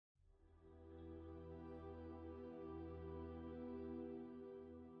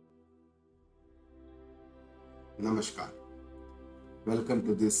Namaskar. Welcome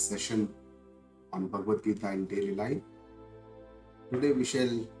to this session on Bhagavad Gita in daily life. Today we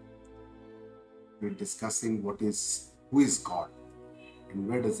shall be discussing who is God and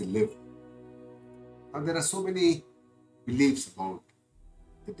where does he live. Now there are so many beliefs about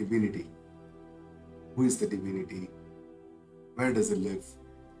the divinity. Who is the divinity? Where does he live?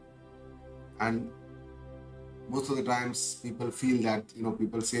 And most of the times people feel that,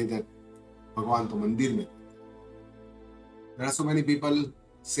 people say that Bhagwan to mandir mein. There are so many people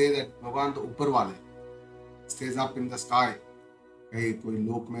say that Bhagwan to upar wale, stays up in the sky. Hey, koi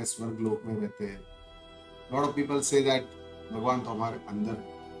lok mein, swarg lok mein rehte hai. A lot of people say that Bhagwan to hamare andar hai.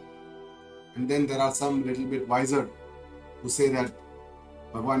 And then there are some little bit wiser who say that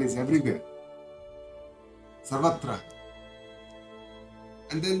Bhagwan is everywhere, sarvatra.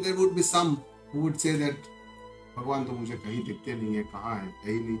 And then there would be some who would say that Bhagwan to mujhe kahin dikhte nahi hai, kahan hai,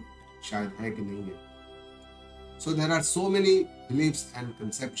 kahin nahi, shayad hai ki nahi hai. So there are so many beliefs and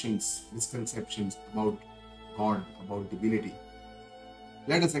misconceptions about God, about divinity.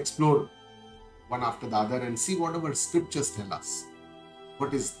 Let us explore one after the other and see what our scriptures tell us.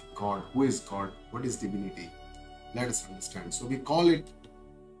 What is God? Who is God? What is divinity? Let us understand. So we call it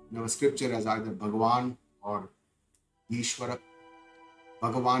in our scripture as either Bhagavan or Ishvara.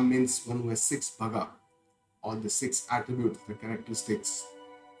 Bhagavan means one who has six bhaga, all the six attributes, the characteristics,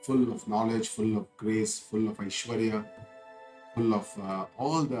 full of knowledge, full of grace, full of Aishwarya, full of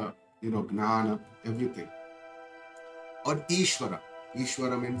all the, gnana, everything. Or Ishvara.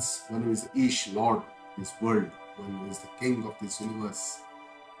 Ishvara means one who is Ish, Lord, this world, one who is the king of this universe,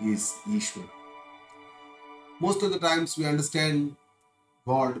 is Ishvara. Most of the times we understand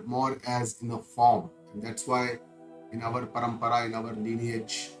God more as in a form, and that's why in our parampara, in our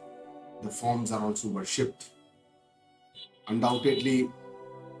lineage, the forms are also worshipped. Undoubtedly,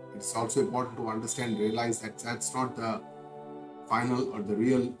 it's also important to understand, realize that that's not the final or the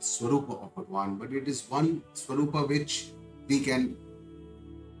real Swarupa of Bhagwan, but it is one Swarupa which we can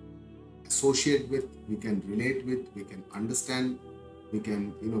associate with, we can relate with, we can understand, we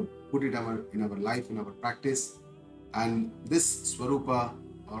can, put it in our life, in our practice. And this Swarupa,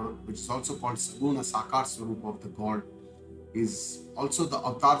 or which is also called Saguna Sakar Swarupa of the God, is also the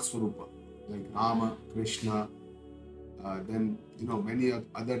Avatar Swarupa, like Rama, Krishna, then many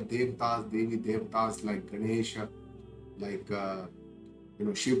other devtas, Devi devtas like Ganesha, like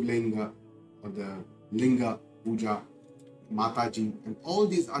Shiv Linga or the Linga Puja, Mataji, and all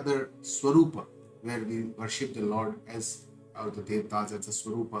these other Swarupa where we worship the Lord as the devtas as a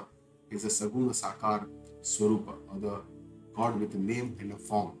Swarupa is a Saguna Sakar Swarupa, or the God with a name and a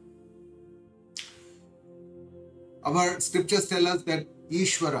form. Our scriptures tell us that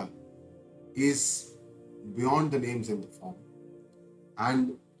Ishvara is beyond the names and the form.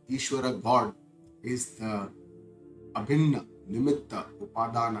 And Ishvara, God, is the Abhinna, Nimitta,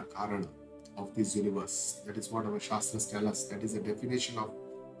 Upadana, Karana of this universe. That is what our Shastras tell us. That is the definition of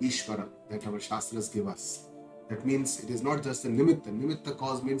Ishvara that our Shastras give us. That means it is not just the Nimitta. Nimitta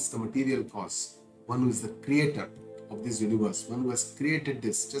cause means the material cause. One who is the creator of this universe. One who has created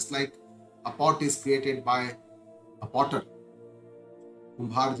this. Just like a pot is created by a potter.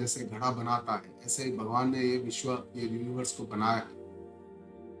 कुम्हार जैसे घड़ा बनाता है, ऐसे ही भगवान ने ये विश्व, ये यूनिवर्स को बनाया.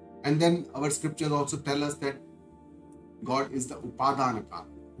 And then our scriptures also tell us that God is the Upadanaka.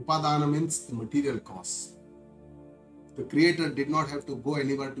 Upadana means the material cause. The creator did not have to go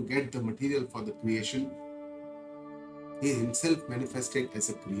anywhere to get the material for the creation. He himself manifested as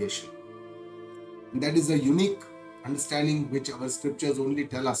a creation. And that is a unique understanding which our scriptures only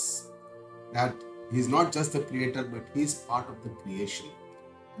tell us, that he is not just the creator, but he is part of the creation.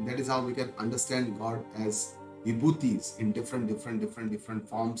 And that is how we can understand God as vibhutis in different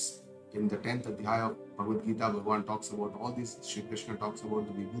forms. In the 10th Adhyaya of Bhagavad Gita, Bhagavan talks about all these. Shri Krishna talks about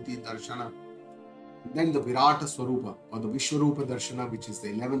the vibhuti darshana. And then the Virata Swarupa or the Vishwarupa darshana, which is the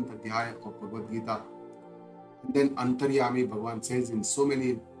 11th Adhyaya of Bhagavad Gita. And then Antaryami, Bhagavan says in so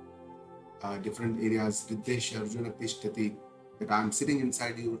many different areas, Riddhesha Arjuna Tishtati, that I am sitting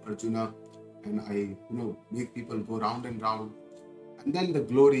inside you, Arjuna, and I, make people go round and round. And then the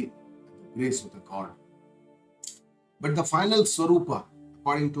glory, the grace of the God. But the final Swarupa,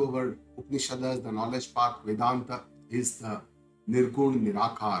 according to our Upanishads, the knowledge path, Vedanta, is the Nirgun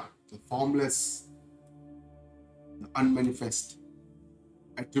Nirakar, the formless, the unmanifest,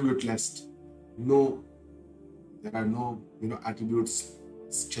 attributeless. There are no, attributes.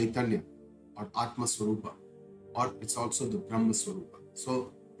 It's Chaitanya or Atma Swarupa, or it's also the Brahma Swarupa.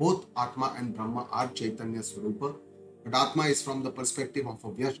 So both Atma and Brahma are Chaitanya Swarupa, but Atma is from the perspective of a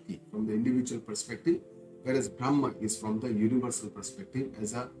Vyakti, from the individual perspective, whereas Brahma is from the universal perspective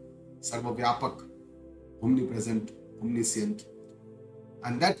as a Sarvavyapak, omnipresent, omniscient.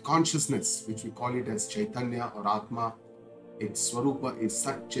 And that consciousness, which we call it as Chaitanya or Atma, its Swarupa is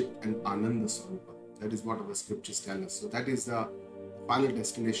Sat Chit and Ananda Swarupa. That is what our scriptures tell us. So that is the final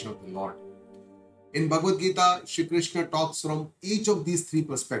destination of the Lord. In Bhagavad Gita, Shri Krishna talks from each of these three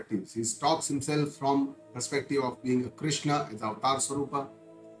perspectives. He talks himself from perspective of being a Krishna as Avatar Swarupa.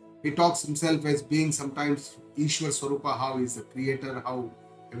 He talks himself as being sometimes Ishwar Swarupa, how he is the creator, how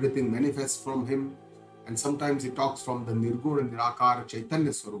everything manifests from him. And sometimes he talks from the Nirguna and Nirakara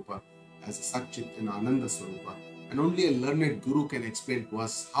Chaitanya Swarupa as a Satchit and Ananda Swarupa. And only a learned Guru can explain to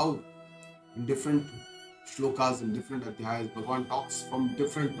us how in different shlokas, in different adhyayas, Bhagavan talks from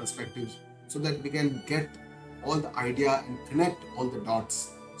different perspectives so that we can get all the idea and connect all the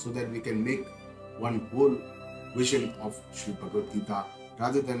dots so that we can make one whole vision of Sri Bhagavad Gita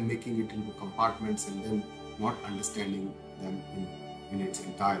rather than making it into compartments and then not understanding them in its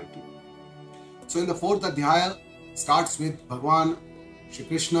entirety. So in the fourth adhyaya starts with Bhagavan Shri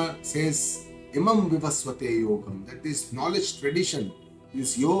Krishna says, Imam Vivasvate Yogam, that this knowledge tradition,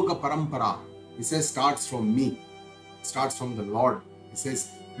 this yoga parampara, he says starts from me, starts from the Lord. He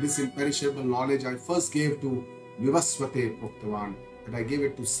says, this imperishable knowledge I first gave to Vivasvate Proktavan, that I gave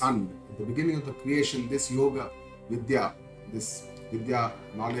it to Sun. At the beginning of the creation, this yoga vidya, this vidya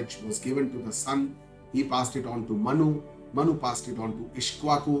knowledge was given to the Sun. He passed it on to Manu. Manu passed it on to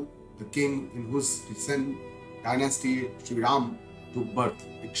Ishkwaku, the king in whose descent dynasty Sri Ram took birth,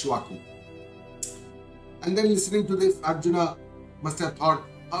 Ikshwaku. And then listening to this, Arjuna must have thought,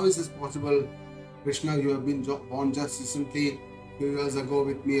 how is this possible? Krishna, you have been born just recently, few years ago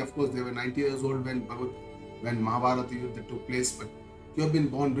with me. Of course, they were 90 years old when Mahabharata Yuddha took place, but you have been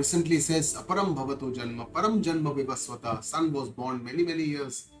born recently. Says, Aparam Bhavato Janma, Param Janma Vivasvata. Son was born many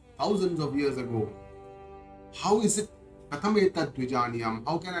years, thousands of years ago. How is it? Kathametat Dvijaniyam.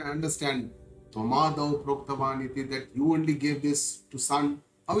 How can I understand Tvamadav Proktavaniti that you only gave this to Son?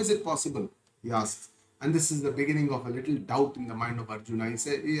 How is it possible? He asked. And this is the beginning of a little doubt in the mind of Arjuna. He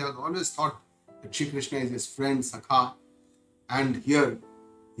said he has always thought that Shri Krishna is his friend, Sakha, and here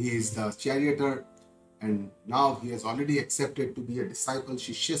he is the charioteer, and now he has already accepted to be a disciple.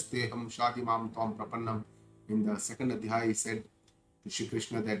 Shishyasteham Shadimam Tom Prapannam. In the second adhyaya, he said to Shri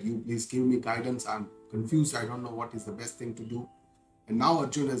Krishna that you please give me guidance. I'm confused. I don't know what is the best thing to do. And now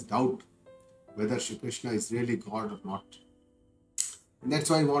Arjuna has doubt whether Shri Krishna is really God or not. And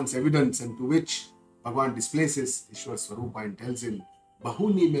that's why he wants evidence, and to which Bhagavan displays his Ishwar Swarupa and tells him,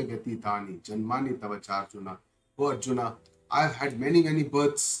 Bahuni me vyatitani janmani tavacha Arjuna. Oh Arjuna, I have had many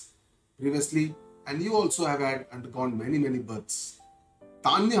births previously, and you also have undergone many births.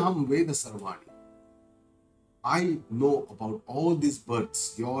 Tanyaham Veda Sarvani. I know about all these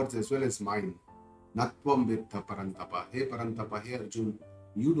births, yours as well as mine. Natvam Vittha Parantapa. Hey Parantapa, hey Arjun,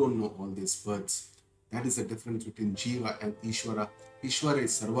 you don't know all these births. That is the difference between Jiva and Ishvara. Ishvara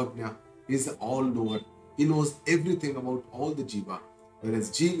is Sarvagnya. He is the all-knower. He knows everything about all the Jiva. Whereas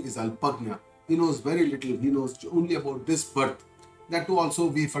Jiva is Alpagnya. He knows very little. He knows only about this birth. That too also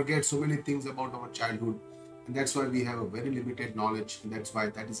we forget so many things about our childhood. And that's why we have a very limited knowledge. And that's why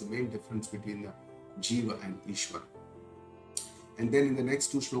that is the main difference between the Jiva and Ishvara. And then in the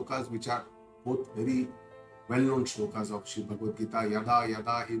next two shlokas, which are both very well-known shlokas of Sri Bhagavad Gita, Yada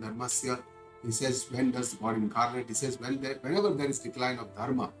Yada Hi Dharmasya, he says, when does God incarnate? He says, whenever there is decline of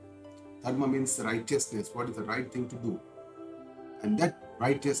Dharma, Dharma means the righteousness, what is the right thing to do. And that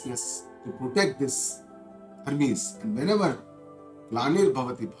righteousness, to protect this Dharmis, and whenever Glanir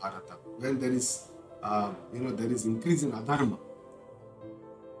Bhavati Bharata, when there is, there is increase in adharma,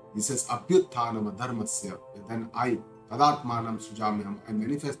 he says, Abhyutthanam adharmasya, then I, Tadatmanam Sujamyam, I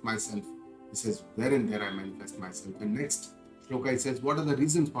manifest myself. He says, there and there I manifest myself. And next shloka, he says, what are the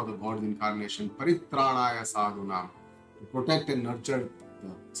reasons for the God's incarnation? Paritranaya sadhunam, to protect and nurture the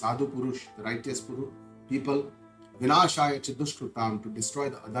sadhu purush, the righteous people. Vinashaya chidushkrutam, to destroy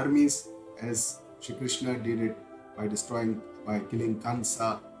the adharmis, as Shri Krishna did it by killing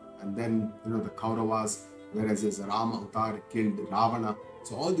Kansa, and then the Kauravas, whereas as Rama Avatar killed Ravana.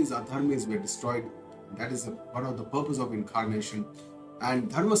 So all these adharmis were destroyed. That is one of the purpose of incarnation. And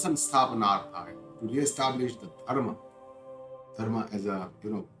dharma samsthapanarthaya, to re-establish the dharma as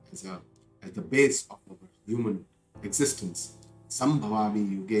as the base of our human existence.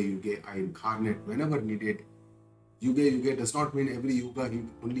 Sambhavami yuge, I incarnate whenever needed. Yuge does not mean every yuga he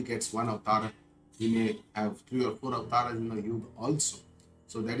only gets one avatar. He may have 3 or 4 avatars in a yuga also.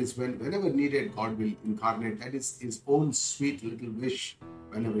 So that is whenever needed, God will incarnate. That is his own sweet little wish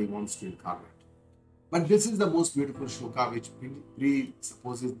whenever he wants to incarnate. But this is the most beautiful shloka which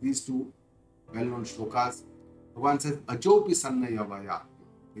presupposes these two well-known shlokas. One says, Ajopi Sannayavaya.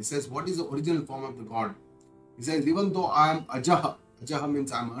 He says, what is the original form of the God? He says, even though I am Ajaha, Ajaha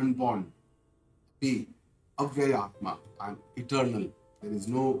means I am unborn, be Avyaya Atma, I am eternal. There is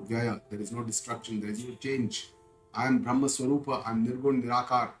no Vyaya, there is no destruction, there is no change. I am Brahma Swarupa, I am Nirgun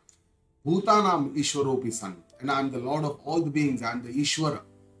Nirakar. Bhutanam Ishwaropi San, and I am the Lord of all the beings, I am the Ishwara.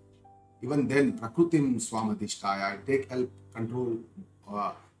 Even then, Prakrutim Swamadhishtaya, I take help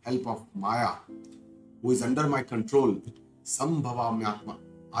of Maya, who is under my control. Sambhavamyatma,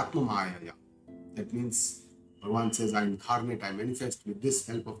 Atma Mayaya. That means, Bhagavan says, I incarnate, I manifest with this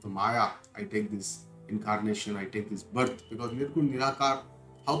help of the Maya. I take this incarnation, I take this birth. Because Nirgun Nirakar,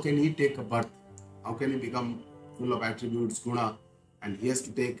 how can he take a birth? How can he become full of attributes, guna? And he has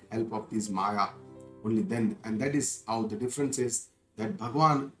to take help of this Maya only then. And that is how the difference is that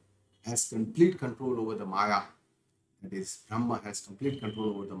Bhagavan has complete control over the Maya. That is, Brahma has complete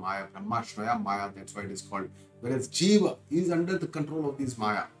control over the Maya. Brahma Shraya Maya, that's why it is called. Whereas Jiva is under the control of this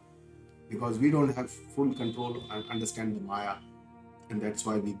Maya. Because we don't have full control and understand the Maya. And that's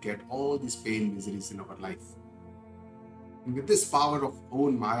why we get all these pain, miseries in our life. And with this power of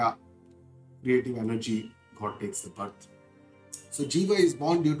own Maya, creative energy, God takes the birth. So Jiva is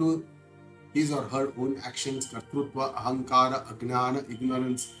born due to his or her own actions, kartrutva, ahankara, ajnana,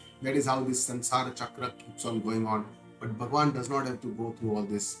 ignorance. That is how this samsara chakra keeps on going on. But Bhagavan does not have to go through all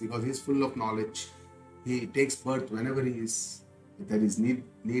this because he is full of knowledge. He takes birth whenever there is need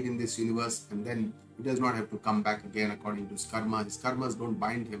in this universe, and then he does not have to come back again according to his karma. His karmas don't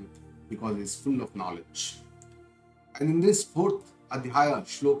bind him because he is full of knowledge. And in this fourth adhyaya,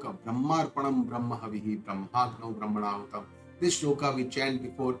 shloka, Brahmarpanam Brahmahavihi Brahmagno Brahmanahutam. This shloka we chant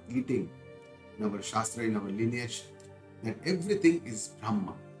before eating in our Shastra, in our lineage, that everything is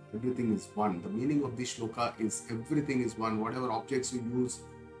Brahma, everything is one. The meaning of this shloka is everything is one. Whatever objects you use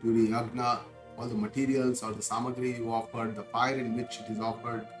during yagna, all the materials or the samagri you offered, the fire in which it is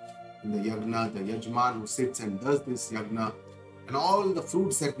offered in the yagna, the yajman who sits and does this yagna, and all the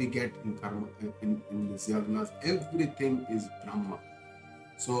fruits that we get in karma, in this yagnas, everything is Brahma.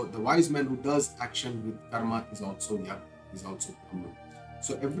 So the wise man who does action with karma is also Brahma.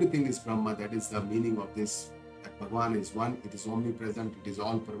 So everything is Brahma. That is the meaning of this, that Bhagavan is one, it is omnipresent, it is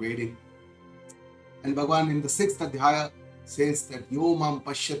all pervading. And Bhagavan in the sixth adhyaya says that Yo Mam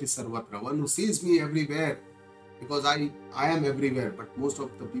Pashyati Sarvatra, one who sees me everywhere, because I am everywhere, but most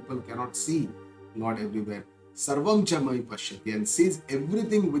of the people cannot see Lord everywhere. Sarvam cha mai pashyati, and sees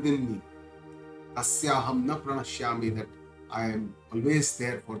everything within me. Tasyaham na pranashyami, that I am always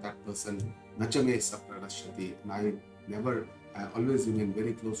there for that person. Nachame sa pranashyati, and I always remain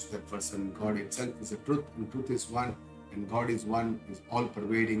very close to that person. God itself is a truth, and truth is one, and God is one, is all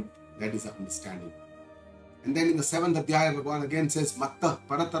pervading. That is the understanding. And then in the seventh adhyaya, Bhagavan again says, Matta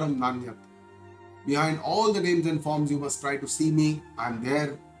parataram nanyat. Behind all the names and forms, you must try to see me. I am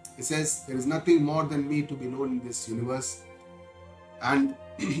there. He says, there is nothing more than me to be known in this universe. And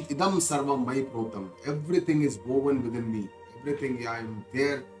idam sarvam mai protam. Everything is woven within me. Everything, I am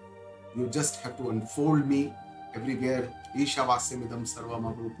there. You just have to unfold me everywhere. Ishavasya idam sarvam.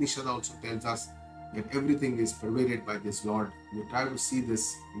 Our Upanishad also tells us that everything is pervaded by this Lord. We try to see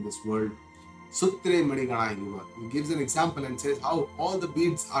this in this world. Sutre Manigana Yuva. He gives an example and says how all the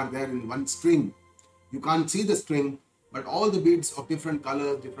beads are there in one string. You can't see the string, but all the beads of different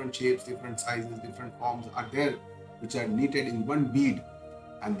colors, different shapes, different sizes, different forms are there, which are knitted in one bead.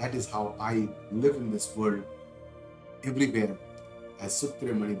 And that is how I live in this world, everywhere, as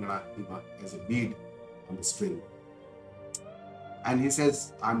Sutre Manigana Yuva, as a bead on the string. And he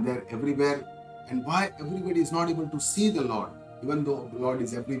says, I'm there everywhere. And why everybody is not able to see the Lord, even though the Lord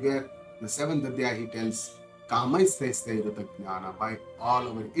is everywhere? In the seventh adhyaya, he tells, by all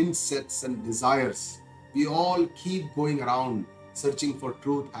our insets and desires, we all keep going around searching for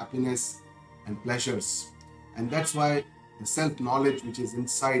truth, happiness, and pleasures. And that's why the self-knowledge which is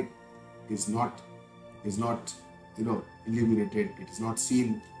inside is not illuminated. It is not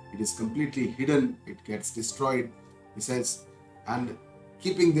seen. It is completely hidden. It gets destroyed. He says, and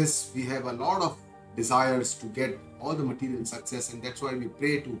keeping this, we have a lot of desires to get all the material success, and that's why we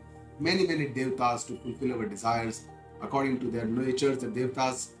pray to many devatas to fulfill our desires. According to their natures, the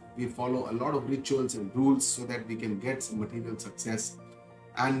devatas, we follow a lot of rituals and rules so that we can get some material success.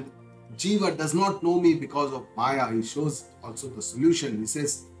 And Jiva does not know me because of Maya. He shows also the solution. He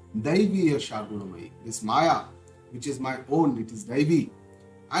says, Daivi Shagunamai. This Maya, which is my own, it is Daivi.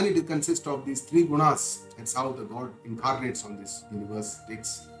 And it consists of these three gunas. That's how the God incarnates on this universe,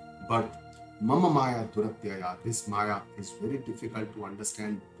 takes birth. Mama Maya Duratyaya. This Maya is very difficult to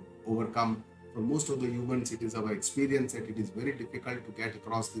understand, to overcome. For most of the humans, it is our experience that it is very difficult to get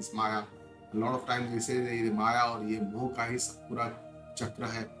across this Maya. A lot of times we say that ye Maya or ye moh ka hi pura chakra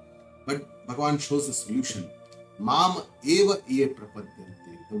hai. But Bhagavan shows the solution. Mam eva ye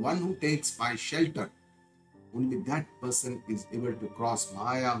prapadyante. The one who takes my shelter, only that person is able to cross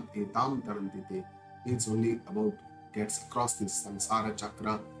Maya etam tarantite. It's only about gets across this samsara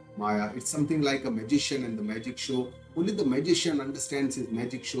chakra, Maya. It's something like a magician in the magic show. Only the magician understands his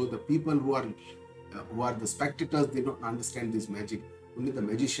magic show. The people who are the spectators, they don't understand this magic. Only the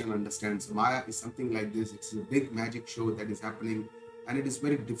magician understands. Maya is something like this. It's a big magic show that is happening, and it is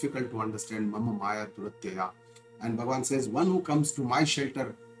very difficult to understand. Mama Maya Turatyaya. And Bhagavan says, one who comes to my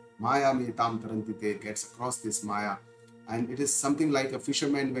shelter, Maya metam tarantite, gets across this Maya. And it is something like a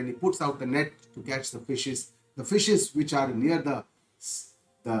fisherman when he puts out the net to catch the fishes which are near the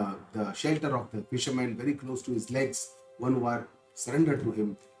shelter of the fisherman, very close to his legs, one who are surrendered to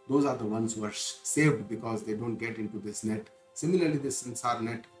him, those are the ones who are saved because they don't get into this net. Similarly, this sansar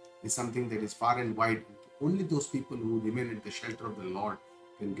net is something that is far and wide. Only those people who remain in the shelter of the Lord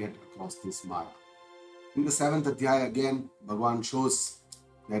can get across this Maya. In the 7th Adhyaya, again, Bhagavan shows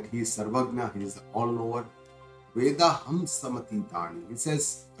that he is Sarvagna, he is the all-knower. Veda ham samatitani. He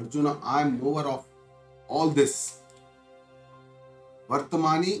says, Arjuna, I am knower of all this.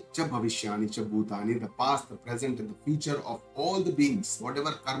 Vartamani cha bhavishyani cha bhutani. The past, the present and the future of all the beings.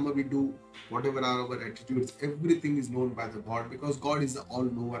 Whatever karma we do, whatever are our attitudes, everything is known by the God because God is the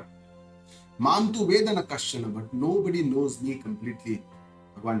all-knower. Mam tu vedana kashyana, but nobody knows me completely.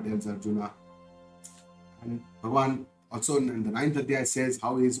 Bhagavan tells Arjuna. And Bhagavan also in the 9th Adhyaya says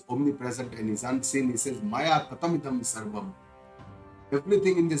how he is omnipresent and is unseen. He says, Maya tatamidam sarvam.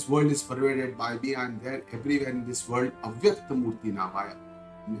 Everything in this world is pervaded by me. I am there everywhere in this world. Avyakta murti navaya.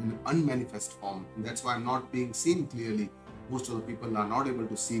 In an unmanifest form. And that's why I'm not being seen clearly. Most of the people are not able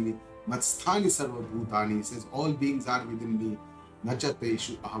to see me. Matsthani sarva bhutani. He says, all beings are within me.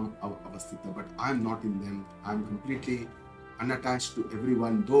 Nachateshu aham avastita. But I am not in them. I am completely unattached to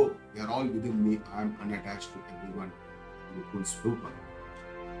everyone. Though they are all within me, I am unattached to everyone.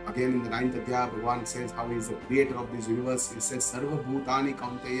 Again in the 9th Adhyaya, Bhagavan says how he is the creator of this universe. He says, Sarva Bhutani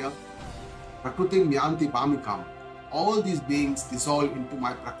Kaunteya Prakritim Yanti Pamikam. All these beings dissolve into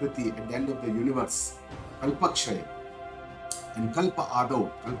my Prakriti at the end of the universe. Kalpakshaya. And Kalpa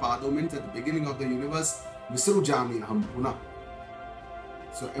Adau. Kalpa Adau means at the beginning of the universe, Visrujami Aham Puna.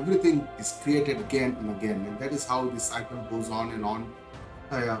 So everything is created again and again. And that is how this cycle goes on and on.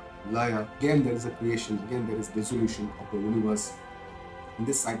 Laya. Again there is a creation, again there is dissolution of the universe. And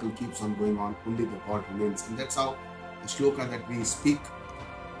this cycle keeps on going on, only the God remains. And that's how the shloka that we speak,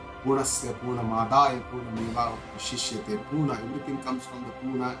 Purnasya Purnamadaya Purnameva Vishishyate Purna, everything comes from the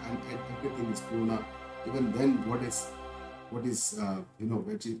Purna and everything is Purna. Even then what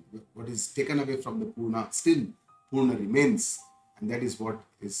is taken away from the Purna, still Purna remains. And that is what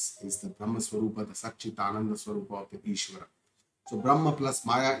is the Brahma Swarupa, the Satchitananda Swarupa of the Ishvara. So Brahma plus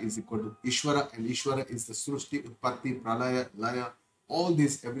Maya is equal to Ishvara, and Ishvara is the Srushti, Utpatti, Pralaya, Laya. All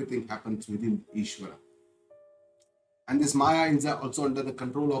this, everything happens within Ishvara. And this Maya is also under the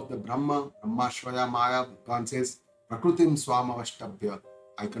control of the Brahma, Brahmashvaya Maya. God says, Prakritim Swamavashtabhya.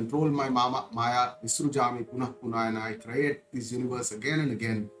 I control my Maya, Visrujami Punah Punah, and I create this universe again and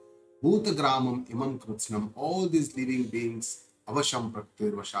again. Bhuta Gramam Imam Krutsnam. All these living beings, Avasham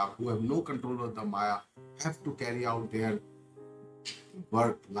Praktir Vashab, who have no control of the Maya, have to carry out their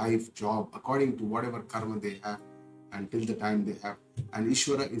work, life, job, according to whatever karma they have until the time they have. And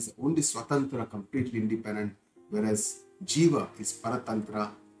Ishvara is only Swatantra, completely independent, whereas Jiva is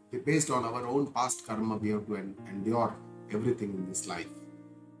Paratantra. Based on our own past karma, we have to endure everything in this life.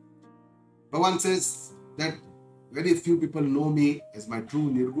 Bhagavan says that very few people know me as my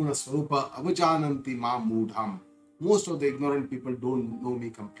true Nirguna Swarupa, Avajananti Ma Mudham. Most of the ignorant people don't know me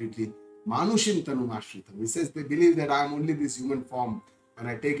completely. Manushim Tanumashritam. He says they believe that I am only this human form. When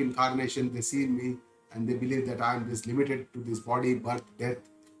I take incarnation, they see me and they believe that I am this limited to this body, birth, death.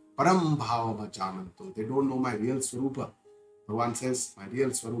 Param Bhava Vajananto. They don't know my real Swarupa. Bhagavan says, my real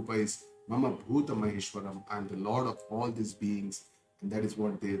Swarupa is Mama Bhuta Maheshwaram. I am the Lord of all these beings. And that is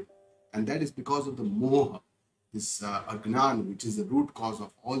what they... And that is because of the Moha, this Ajnan, which is the root cause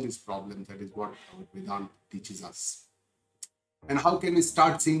of all these problems. That is what our Vedanta teaches us. And how can we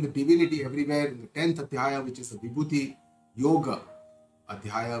start seeing the divinity everywhere? In the 10th Adhyaya, which is the Vibhuti Yoga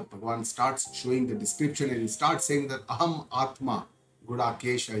Adhyaya, Bhagavan starts showing the description and he starts saying that Aham Atma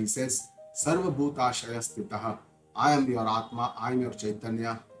Gudakesha. He says, Sarva Bhutashaya Stitaha. I am your Atma, I am your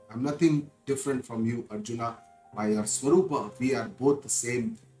Chaitanya. I am nothing different from you, Arjuna. By your Swarupa, we are both the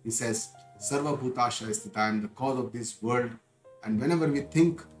same. He says, Sarva Bhutashaya Stita. I am the cause of this world. And whenever we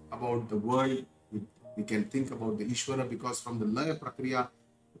think about the world, we can think about the Ishvara, because from the Laya Prakriya,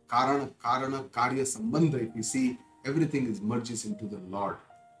 Karana, Karya, Sambandha, if you see, everything is merges into the Lord.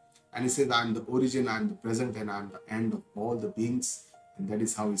 And he says, I am the origin, I am the present, and I am the end of all the beings. And that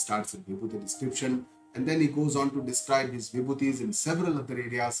is how he starts with Vibhuti description. And then he goes on to describe his Vibhutis in several other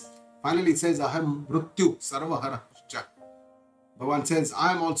areas. Finally, he says, Aham Mrityu Sarvahara. Bhagavan says,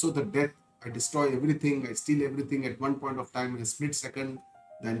 I am also the death. I destroy everything. I steal everything at one point of time in a split second.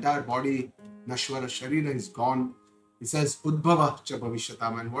 The entire body, Nashvara Sharira, is gone. He says, Udbhava cha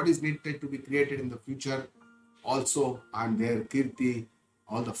bhavishatam. And what is needed to be created in the future, also I am there. Kirti,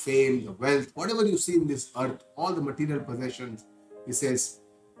 all the fame, the wealth, whatever you see in this earth, all the material possessions. He says,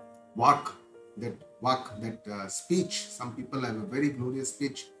 that speech. Some people have a very glorious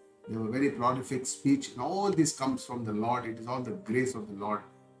speech. They have a very prolific speech. And all this comes from the Lord. It is all the grace of the Lord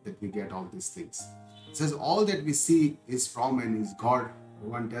that we get all these things. It says, all that we see is from and is God.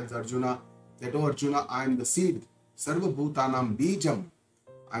 One tells Arjuna that, oh Arjuna, I am the seed. Sarva Bhutanam Bijam.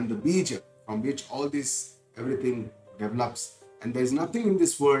 I am the bija from which all this, everything develops. And there is nothing in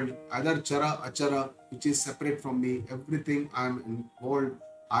this world, either chara, achara, which is separate from me. Everything I am involved,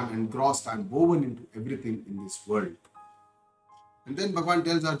 I am engrossed, I am woven into everything in this world. And then Bhagavan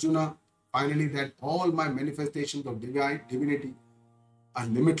tells Arjuna, finally, that all my manifestations of divinity are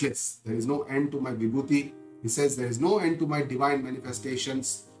limitless. There is no end to my vibhuti. He says, there is no end to my divine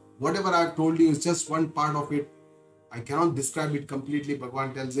manifestations. Whatever I have told you is just one part of it. I cannot describe it completely,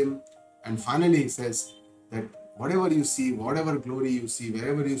 Bhagavan tells him. And finally, he says that whatever you see, whatever glory you see,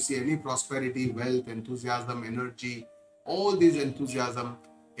 wherever you see any prosperity, wealth, enthusiasm, energy, all these enthusiasm,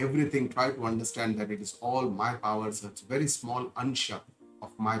 everything, try to understand that it is all my powers. It's a very small ansha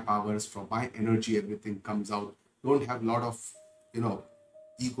of my powers. From my energy, everything comes out. Don't have a lot of,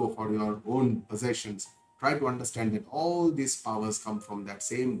 ego for your own possessions. Try to understand that all these powers come from that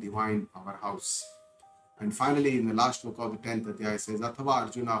same divine powerhouse. And finally, in the last book of the 10th Adhyaya, says, Athava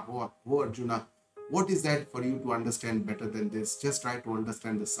Arjuna, oh Arjuna, what is that for you to understand better than this? Just try to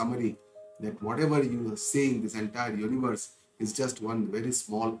understand the summary, that whatever you are seeing, this entire universe, is just one very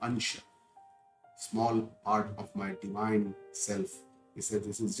small ansha, small part of my divine self. He said,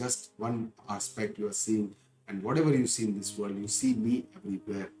 this is just one aspect you are seeing. And whatever you see in this world, you see me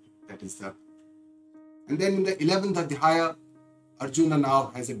everywhere. That is the... And then in the 11th Adhyaya, Arjuna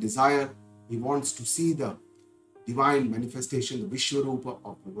now has a desire. He wants to see the divine manifestation, the Vishwarupa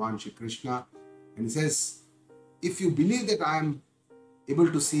of Bhagavan Shri Krishna. And he says, if you believe that I am able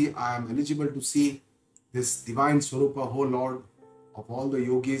to see, I am eligible to see this divine Swarupa, O Lord of all the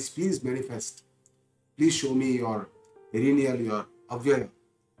yogis, please manifest. Please show me your perennial, your avyaya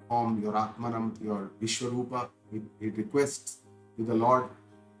form, your Atmanam, your Vishwarupa. He requests to the Lord.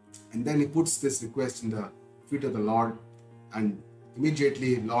 And then he puts this request in the feet of the Lord. And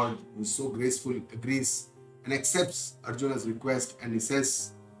immediately, Lord, who is so graceful, agrees and accepts Arjuna's request. And he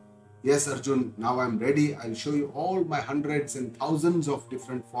says, yes, Arjun, now I am ready. I will show you all my hundreds and thousands of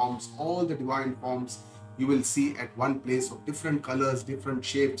different forms, all the divine forms you will see at one place of different colors, different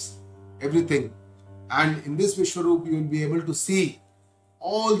shapes, everything. And in this Vishwarup, you will be able to see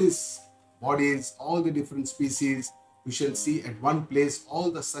all these bodies, all the different species. You shall see at one place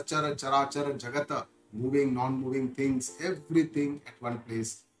all the Sachara, Charachara, Jagata, moving, non-moving things, everything at one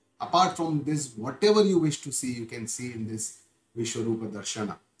place. Apart from this, whatever you wish to see, you can see in this Vishwarupa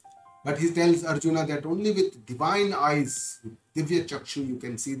Darshana. But he tells Arjuna that only with divine eyes, with Divya Chakshu, you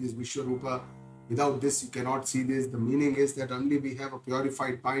can see this Vishwarupa. Without this, you cannot see this. The meaning is that only we have a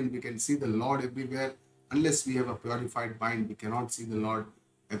purified mind, we can see the Lord everywhere. Unless we have a purified mind, we cannot see the Lord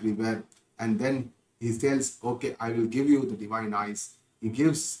everywhere. And then he tells, okay, I will give you the divine eyes. He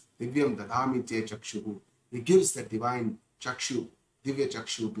gives Divyam Dadami Te Chakshuhu. He gives the divine Chakshu, Divya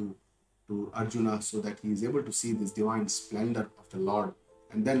Chakshu to Arjuna so that he is able to see this divine splendor of the Lord.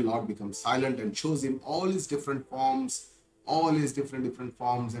 And then Lord becomes silent and shows him all his different forms, all his different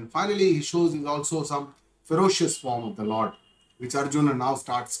forms. And finally, he shows his also some ferocious form of the Lord, which Arjuna now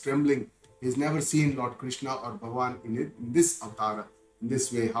starts trembling. He has never seen Lord Krishna or Bhagavan in this avatar, in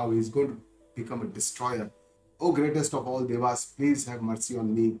this way, how he is going to become a destroyer. O greatest of all Devas, please have mercy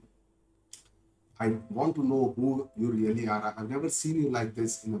on me. I want to know who you really are. I have never seen you like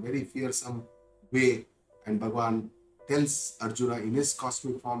this in a very fearsome way. And Bhagavan tells Arjuna in his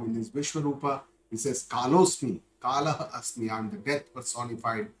cosmic form, in his Vishwarupa, he says, Kalosmi, Kala Asmi, I am the death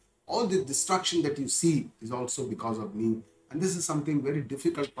personified. All the destruction that you see is also because of me. And this is something very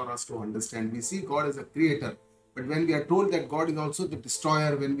difficult for us to understand. We see God as a creator, but when we are told that God is also the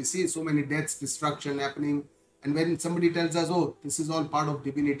destroyer, when we see so many deaths, destruction happening, and when somebody tells us, oh, this is all part of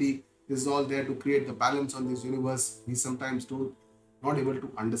divinity, this is all there to create the balance on this universe, we sometimes not able to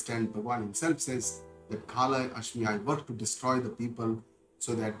understand. Bhagavan himself says that Kala Ashmi, I work to destroy the people,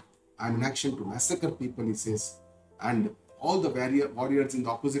 so that I am in action to massacre people, he says. And all the warriors in the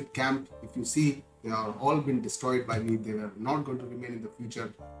opposite camp, if you see, they are all been destroyed by me. They are not going to remain in the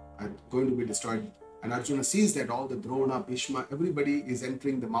future, are going to be destroyed. And Arjuna sees that all the Drona, Bhishma, everybody is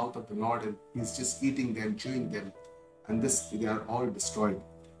entering the mouth of the Lord, and he's just eating them, chewing them. And this, they are all destroyed.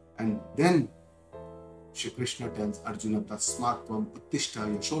 And then Shri Krishna tells Arjuna, Tasmatvam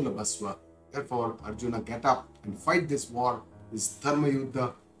Uttishta Yasholabhasva. Therefore, Arjuna, get up and fight this war, this Dharma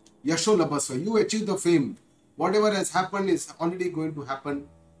Yuddha. Yasholabhasva, you achieve the fame. Whatever has happened is already going to happen.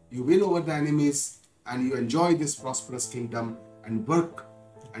 You win over the enemies and you enjoy this prosperous kingdom and work.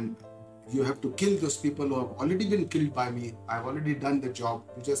 And you have to kill those people who have already been killed by me. I have already done the job.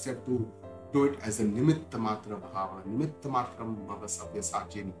 You just have to do it as a nimitta matra bhava. Nimitta matram bhava sabya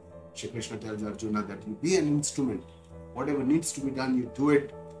sachin. Shri Krishna tells Arjuna that you be an instrument. Whatever needs to be done, you do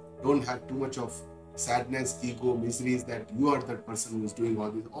it. Don't have too much of sadness, ego, miseries that you are that person who is doing all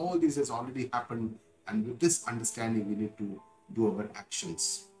this. All this has already happened. And with this understanding, we need to do our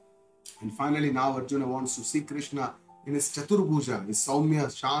actions. And finally, now Arjuna wants to see Krishna in his Chaturbhuja, his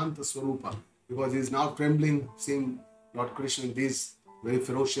Saumya, Shanta Swarupa, because he is now trembling, seeing Lord Krishna in this very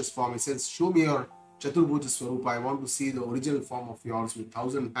ferocious form. He says, show me your Chaturbhuja Swarupa. I want to see the original form of yours with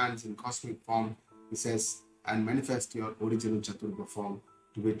 1,000 hands in cosmic form. He says, and manifest your original Chaturbhuja form,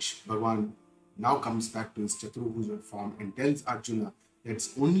 to which Bhagavan now comes back to his Chaturbhuja form and tells Arjuna that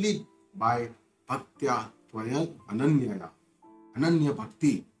it's only by Bhaktya Tvaya Ananyaya, Ananya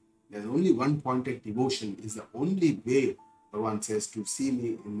Bhakti, there's only one pointed devotion is the only way, Bhagavan says, to see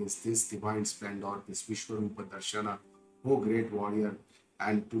me in this divine splendor, this Vishwarupa Darshana, oh great warrior,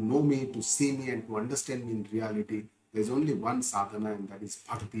 and to know me, to see me, and to understand me in reality. There's only one sadhana, and that is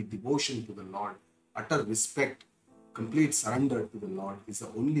bhakti, devotion to the Lord, utter respect, complete surrender to the Lord is the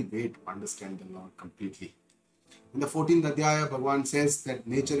only way to understand the Lord completely. In the 14th Adhyaya, Bhagavan says that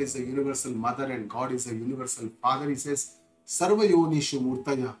nature is a universal mother and God is a universal father. He says, Sarva Yonishu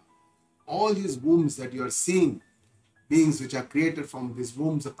Murtaya. All these wombs that you are seeing, beings which are created from these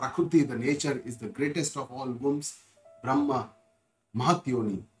wombs, the Prakriti, the nature is the greatest of all wombs, Brahma,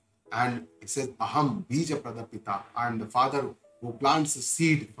 Mahatyoni. And it says, Aham, Bija Pradapita. I am the father who plants the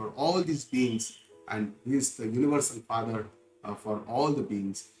seed for all these beings. And he is the universal father for all the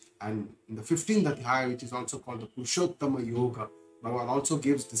beings. And in the 15th Adhyaya, which is also called the Purushottama Yoga, Bhagavan also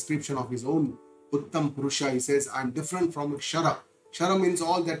gives description of his own Uttam Purusha. He says, I am different from Kshara. Kshara means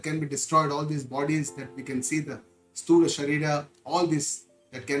all that can be destroyed, all these bodies that we can see, the Sthula Sharira, all this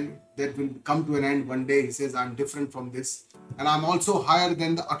that will come to an end one day. He says, I am different from this. And I am also higher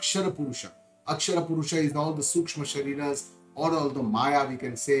than the Akshara Purusha. Akshara Purusha is all the Sukshma Shariras, or all the Maya, we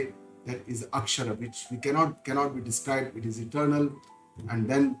can say, that is Akshara, which we cannot be described. It is eternal. And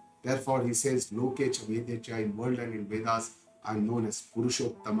then, therefore, he says, Lokecha Vedecha, in world and in Vedas, I am known as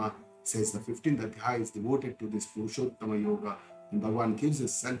Purushottama. Says the 15th Adhyaya is devoted to this Purushottama Yoga. And Bhagavan gives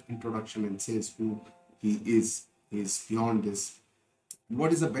his self-introduction and says who he is. He is beyond this. And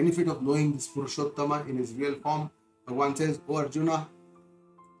what is the benefit of knowing this Purushottama in his real form? Bhagavan says, O Arjuna,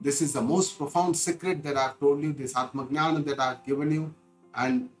 this is the most profound secret that I have told you, this Atmajnana that I have given you.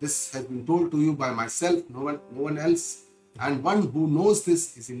 And this has been told to you by myself, no one else. And one who knows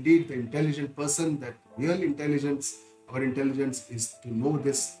this is indeed the intelligent person. That real intelligence, our intelligence is to know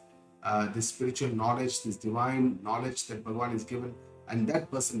this spiritual knowledge, this divine knowledge that Bhagavan is given. And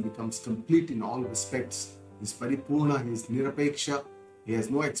that person becomes complete in all respects. He is paripurna, he is nirapeksha, he has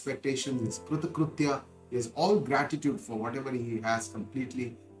no expectations, he is krutakrutya, he has all gratitude for whatever he has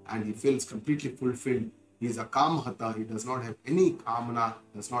completely, and he feels completely fulfilled. He is a kamhata, he does not have any kamana,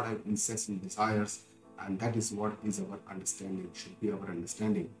 does not have incessant desires, and that is what is our understanding, should be our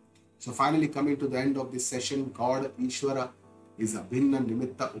understanding. So finally, coming to the end of this session, God, Ishvara, is a Bhinna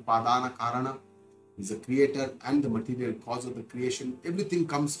Nimitta Upadana Karana. He is the creator and the material cause of the creation. Everything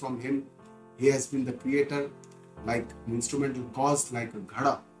comes from him. He has been the creator, like an instrumental cause, like a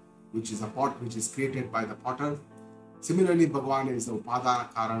ghada, which is a pot which is created by the potter. Similarly, Bhagavan is the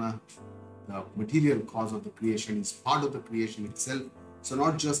Upadana Karana, the material cause of the creation, is part of the creation itself. So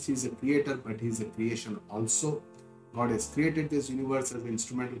not just he is a creator, but he is a creation also. God has created this universe as an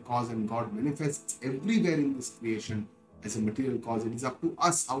instrumental cause, and God manifests everywhere in this creation as a material cause. It is up to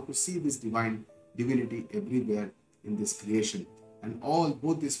us how to see this divinity everywhere in this creation. And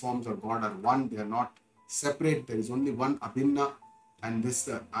both these forms of God are one. They are not separate. There is only one Abhinna. And this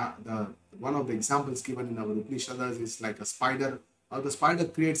one of the examples given in our Upanishads is like a spider. The spider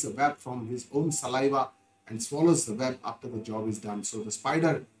creates a web from his own saliva and swallows the web after the job is done. So the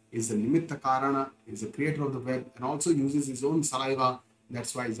spider is the Nimitta Karana, is the creator of the web, and also uses his own saliva.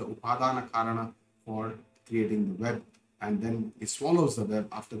 That's why he's the Upadana Karana for creating the web. And then it swallows the web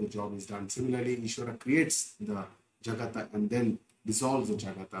after the job is done. Similarly, Ishvara creates the Jagata and then dissolves the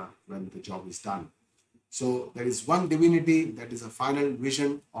Jagata when the job is done. So there is one divinity that is a final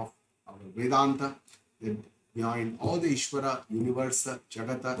vision of our Vedanta, that behind all the Ishvara, universe,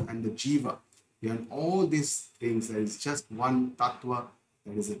 Jagata and the Jiva, behind all these things, there is just one Tattva,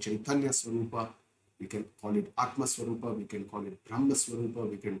 that is a Chaitanya Swarupa. We can call it Atma Swarupa, we can call it Brahma Swarupa,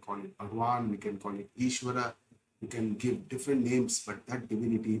 we can call it Bhagwan, we can call it Ishvara, we can give different names, but that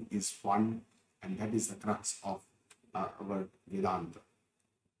divinity is one, and that is the crux of our Vedanta.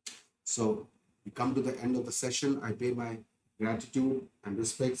 So we come to the end of the session. I pay my gratitude and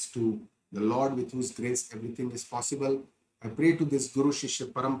respects to the Lord, with whose grace everything is possible. I pray to this Guru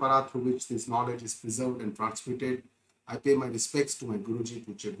Shishya Parampara through which this knowledge is preserved and transmitted. I pay my respects to my Guruji,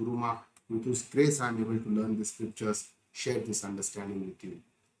 Puja Guruma, with whose grace I am able to learn the scriptures, share this understanding with you.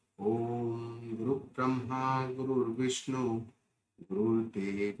 Om Guru Brahma Guru Vishnu Guru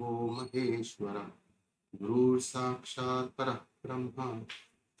Devo Maheshwara Guru Sakshat Parabrahma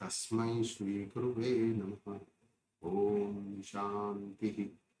Tasmai Shri Guruve Namaha. Om Shanti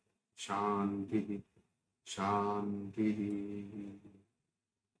Shanti Shanti.